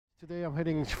Today I'm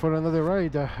heading for another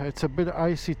ride. It's a bit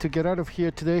icy to get out of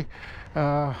here today.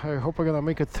 I hope I'm gonna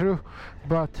make it through,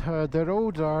 but the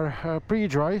roads are pretty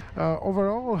dry.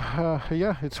 Overall,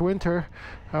 yeah, it's winter,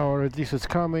 or at least it's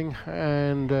coming,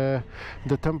 and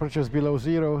the temperature is below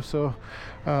zero, so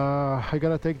I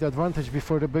gotta take the advantage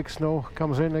before the big snow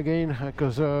comes in again,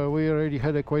 because we already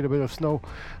had quite a bit of snow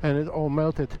and it all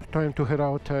melted. Time to head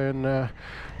out and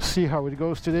see how it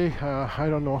goes today. I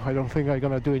don't know, I don't think I'm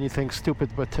gonna do anything stupid,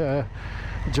 but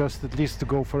just at least to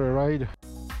go for a ride.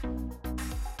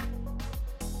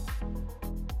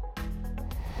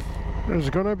 It's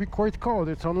gonna be quite cold.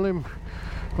 It's only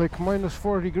like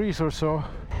 -4 degrees or so.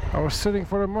 I was sitting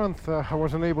for a month. I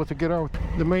wasn't able to get out.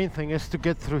 The main thing is to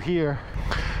get through here,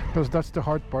 because that's the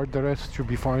hard part. The rest should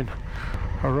be fine.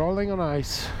 Rolling on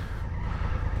ice.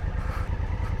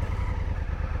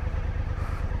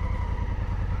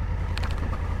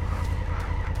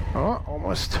 Oh,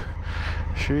 almost.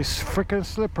 She's freaking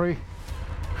slippery.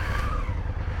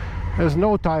 There's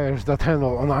no tires that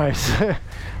handle on ice.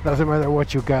 Doesn't matter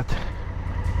what you got.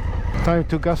 Time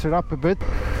to gas it up a bit.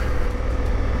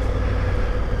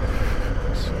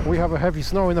 We have a heavy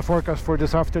snow in the forecast for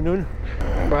this afternoon,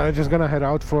 but I'm just gonna head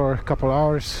out for a couple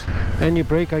hours. Any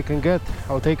break I can get,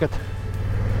 I'll take it.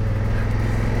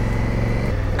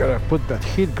 Gotta put that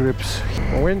heat grips.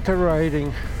 Winter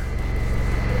riding.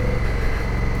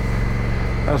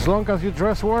 As long as you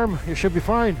dress warm, you should be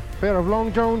fine. Pair of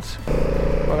long johns,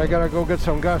 but I gotta go get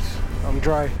some gas. I'm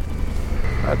dry.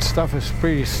 That stuff is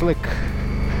pretty slick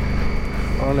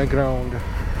on the ground.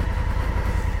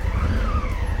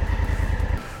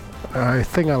 I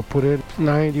think I'll put in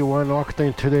 91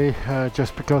 octane today,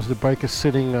 just because the bike is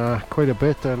sitting quite a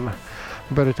bit, and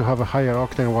better to have a higher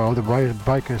octane while the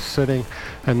bike is sitting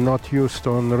and not used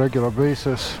on a regular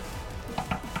basis.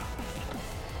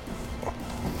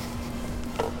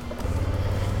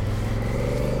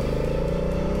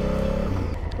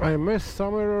 I miss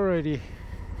summer already.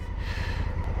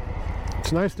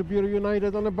 It's nice to be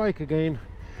reunited on a bike again.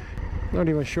 Not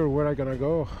even sure where I'm gonna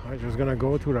go. I'm just gonna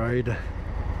go to ride.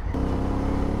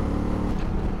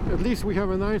 At least we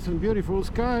have a nice and beautiful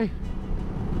sky.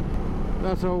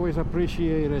 That's always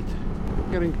appreciated.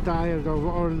 Getting tired of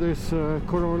all this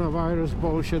coronavirus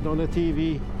bullshit on the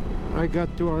TV. I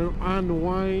got to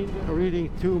unwind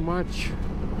reading too much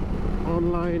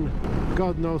online.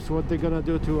 God knows what they're gonna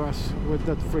do to us with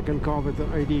that freaking COVID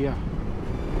idea.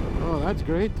 Oh, that's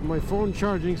great. My phone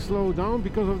charging slowed down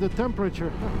because of the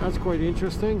temperature. That's quite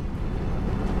interesting.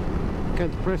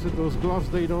 Can't press it. Those gloves,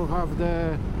 they don't have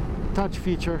the touch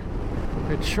feature.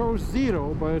 It shows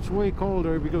 0, but it's way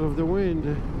colder because of the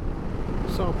wind.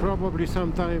 So probably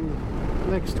sometime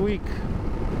next week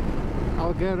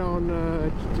I'll get on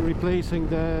replacing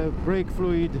the brake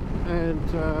fluid and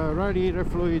radiator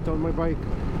fluid on my bike.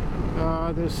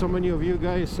 There's so many of you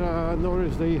guys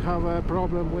notice they have a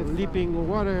problem with leaking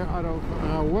water out of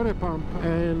a water pump,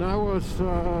 and I was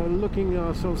looking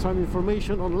some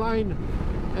information online,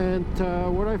 and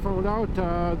what I found out,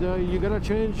 you gotta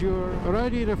change your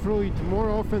radiator fluid more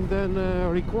often than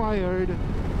required,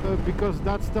 because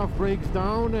that stuff breaks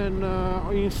down. And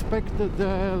I inspected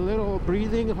the little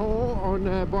breathing hole on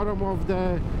the bottom of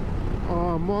the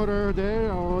motor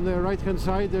there. On the right hand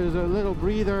side there's a little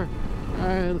breather,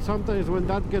 and sometimes when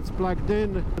that gets plugged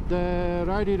in, the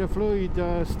radiator fluid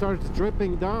starts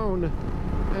dripping down,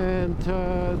 and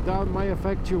that might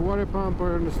affect your water pump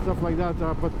or stuff like that,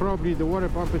 but probably the water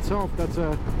pump itself, that's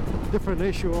a different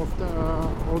issue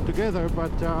altogether.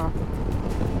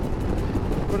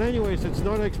 But anyways, it's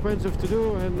not expensive to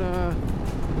do, and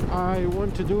I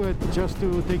want to do it just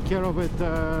to take care of it.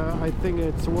 I think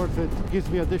it's worth it. It gives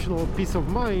me additional peace of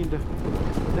mind.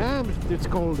 Damn, it's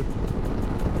cold.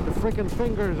 The freaking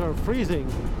fingers are freezing.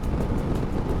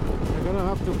 I'm gonna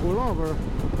have to pull over,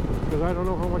 because I don't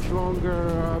know how much longer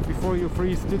before you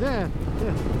freeze to death.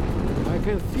 I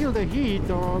can feel the heat,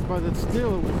 but it's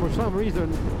still, for some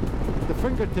reason, the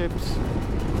fingertips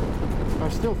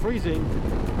are still freezing.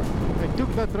 I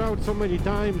took that route so many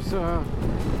times.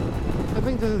 I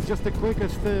think this is just the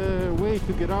quickest way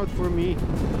to get out for me,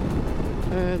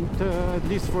 and at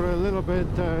least for a little bit,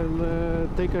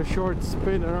 and take a short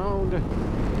spin around.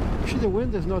 Actually, the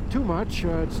wind is not too much.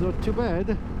 It's not too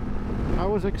bad. I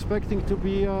was expecting to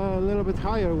be a little bit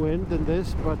higher wind than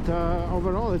this, but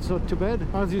overall it's not too bad.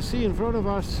 As you see in front of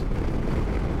us,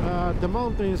 the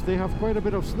mountains, they have quite a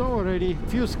bit of snow already.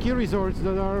 Few ski resorts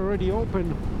that are already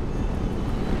open,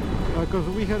 because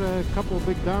we had a couple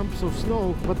big dumps of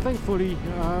snow, but thankfully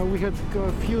we had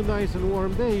a few nice and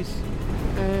warm days,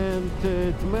 and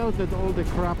it melted all the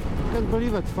crap. Can't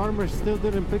believe it, farmers still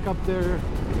didn't pick up their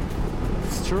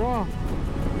straw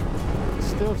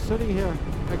still sitting here.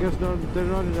 I guess they're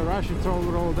not in a rush. It's all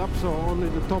rolled up, so only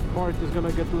the top part is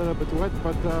gonna get a little bit wet,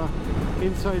 but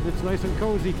inside it's nice and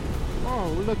cozy.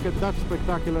 Oh, look at that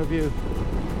spectacular view.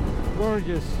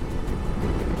 Gorgeous.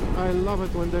 I love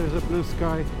it when there's a blue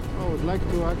sky. I would like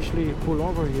to actually pull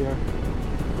over here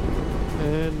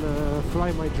and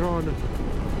fly my drone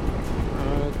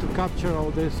to capture all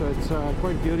this. It's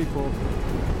quite beautiful.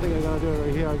 I think I'm gonna do it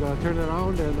right here. I'm gonna turn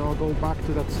around and I'll go back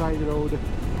to that side road.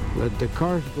 Let the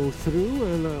cars go through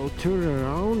and I'll turn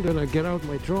around and I get out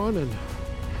my drone and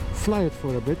fly it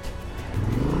for a bit.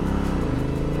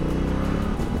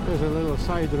 There's a little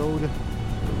side road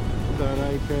that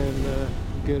I can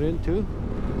get into.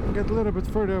 Get a little bit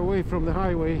further away from the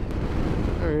highway.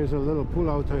 There is a little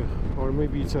pull-out, or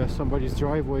maybe it's somebody's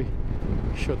driveway.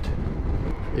 Shut.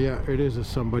 Yeah, it is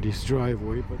somebody's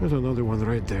driveway, but there's another one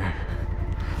right there.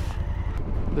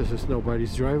 This is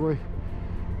nobody's driveway.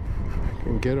 I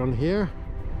can get on here.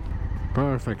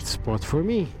 Perfect spot for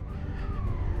me.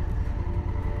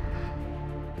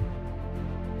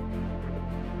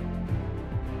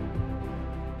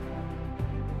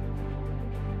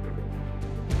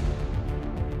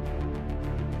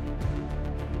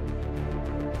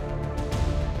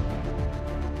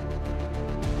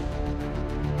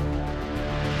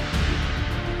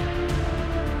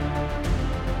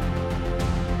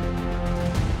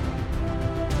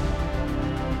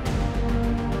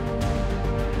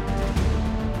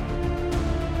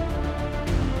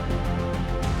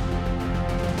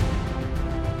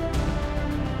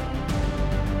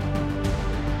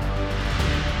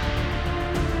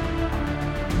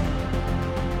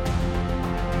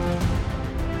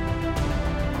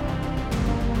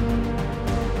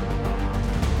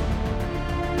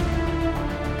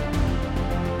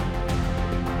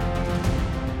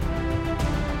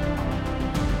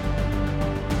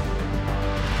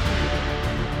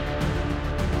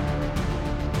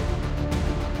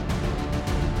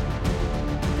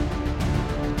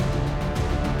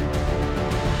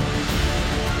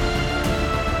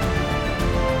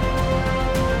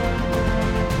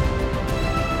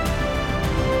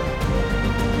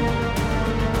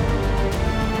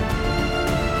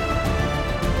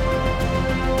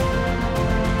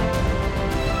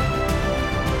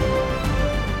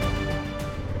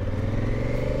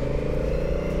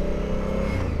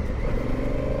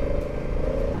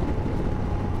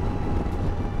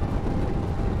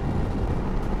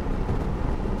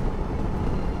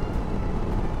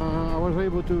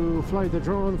 Able to fly the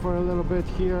drone for a little bit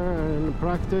here and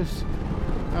practice.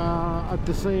 At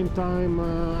the same time,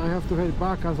 I have to head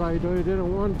back as I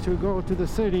didn't want to go to the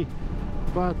city,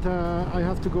 but I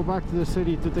have to go back to the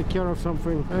city to take care of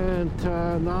something.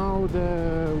 And now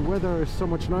the weather is so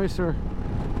much nicer.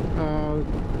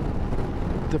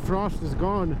 The frost is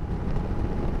gone.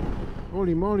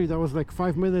 Holy moly, that was like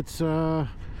 5 minutes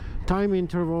time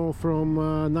interval from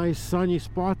a nice sunny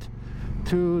spot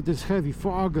to this heavy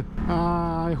fog.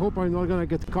 I hope I'm not gonna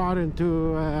get caught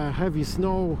into heavy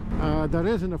snow. That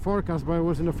is in the forecast, but it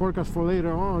was in the forecast for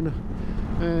later on,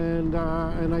 and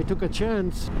I took a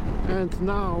chance, and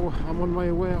now I'm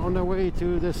on the way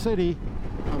to the city.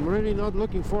 I'm really not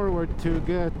looking forward to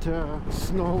get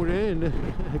snowed in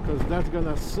because that's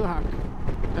gonna suck.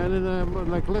 And then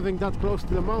like living that close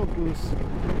to the mountains,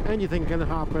 anything can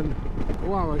happen.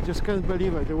 Wow, I just can't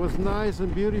believe it. It was nice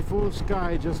and beautiful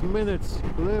sky just minutes,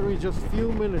 literally just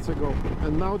few minutes ago,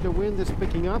 and now the wind is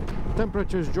picking up,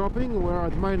 temperature is dropping. We're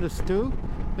at -2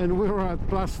 and we were at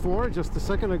 +4 just a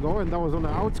second ago, and that was on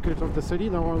the outskirts of the city.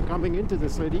 Now I'm coming into the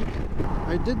city.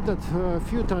 I did that a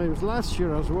few times last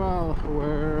year as well,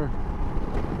 where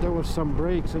there was some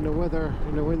breaks in the weather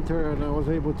in the winter and I was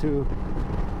able to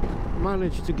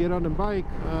manage to get on a bike.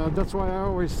 That's why I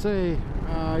always say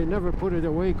I never put it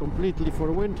away completely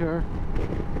for winter.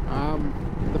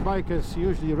 The bike is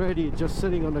usually ready, just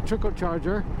sitting on a trickle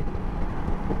charger,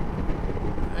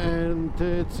 and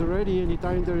it's ready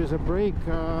anytime there is a break.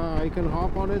 I can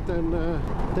hop on it and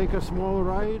take a small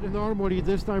ride. Normally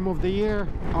this time of the year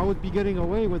I would be getting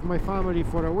away with my family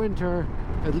for a winter,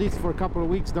 at least for a couple of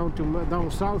weeks down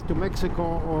south to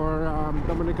Mexico or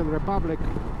Dominican Republic.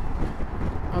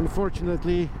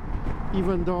 Unfortunately,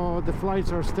 even though the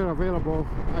flights are still available,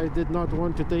 I did not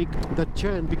want to take that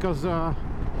chance because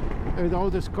with all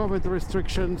these COVID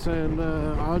restrictions, and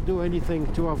I'll do anything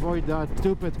to avoid that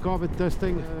stupid COVID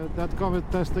testing. That COVID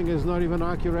testing is not even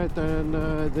accurate, and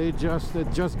it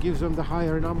just gives them the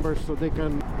higher numbers so they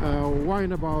can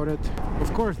whine about it.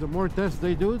 Of course, the more tests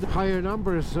they do, the higher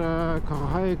numbers,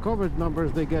 high COVID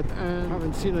numbers they get. And I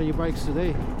haven't seen any bikes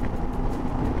today.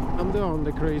 I'm the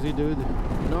only crazy dude.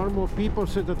 Normal people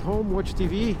sit at home, watch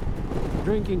TV,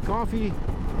 drinking coffee,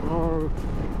 or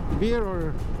beer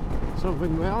or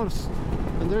something else,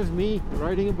 and there's me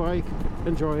riding a bike,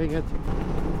 enjoying it.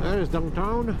 There is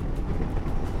downtown,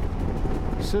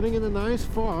 sitting in a nice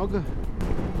fog.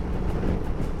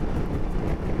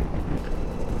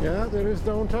 Yeah, there is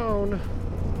downtown.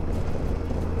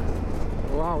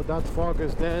 Wow, that fog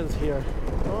is dense here.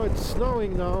 Oh, it's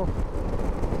snowing now.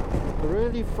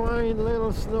 Really fine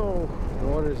little snow.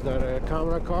 What is that, a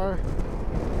camera car?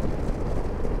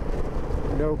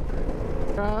 Nope.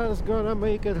 I was gonna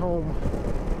make it home.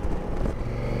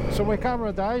 So my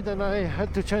camera died and I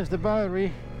had to change the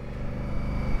battery.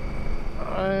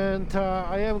 And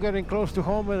I am getting close to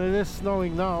home and it is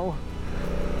snowing now.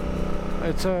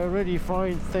 It's a really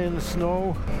fine thin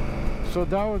snow. So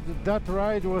that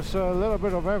ride was a little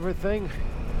bit of everything.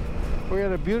 We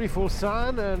had a beautiful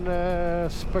sun and a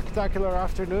spectacular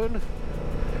afternoon,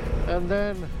 and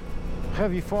then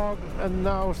heavy fog and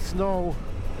now snow.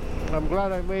 I'm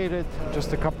glad I made it.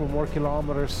 Just a couple more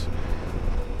kilometers.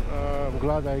 I'm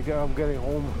glad I'm getting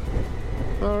home.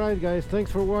 Alright guys, thanks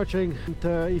for watching.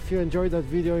 And, if you enjoyed that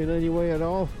video in any way at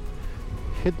all,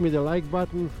 hit me the like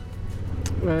button.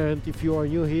 And if you are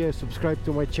new here, subscribe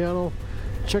to my channel.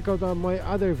 Check out my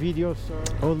other videos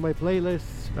on my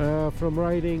playlists from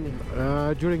riding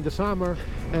during the summer,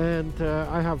 and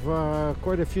I have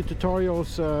quite a few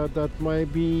tutorials that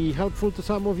might be helpful to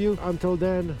some of you. Until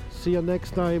then, see you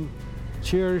next time.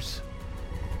 Cheers.